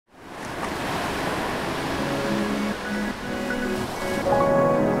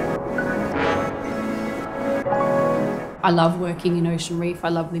I love working in Ocean Reef. I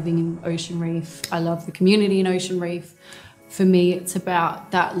love living in Ocean Reef. I love the community in Ocean Reef. For me, it's about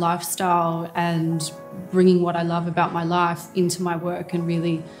that lifestyle and bringing what I love about my life into my work and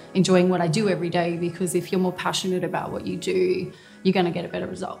really enjoying what I do every day, because if you're more passionate about what you do, you're going to get a better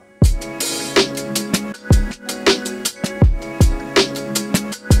result.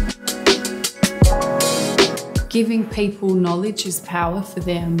 Giving people knowledge is power for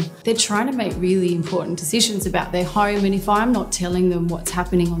them. They're trying to make really important decisions about their home, and if I'm not telling them what's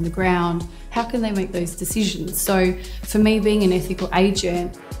happening on the ground, how can they make those decisions? So for me, being an ethical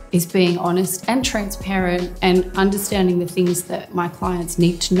agent is being honest and transparent and understanding the things that my clients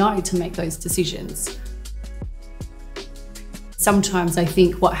need to know to make those decisions. Sometimes I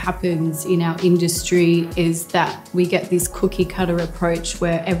think what happens in our industry is that we get this cookie cutter approach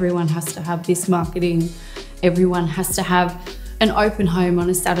where everyone has to have this marketing, everyone has to have an open home on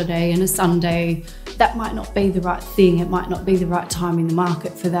a Saturday and a Sunday. That might not be the right thing. It might not be the right time in the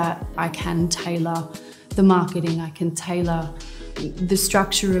market for that. I can tailor the marketing. I can tailor the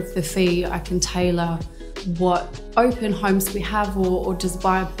structure of the fee. I can tailor what open homes we have, or does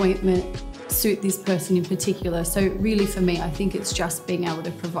by appointment suit this person in particular. So really for me, I think it's just being able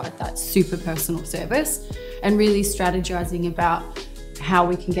to provide that super personal service and really strategizing about how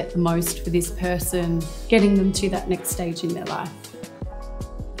we can get the most for this person, getting them to that next stage in their life.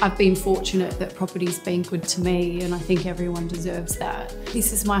 I've been fortunate that property's been good to me, and I think everyone deserves that.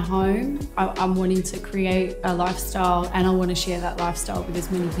 This is my home. I'm wanting to create a lifestyle, and I want to share that lifestyle with as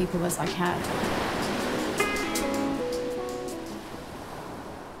many people as I can.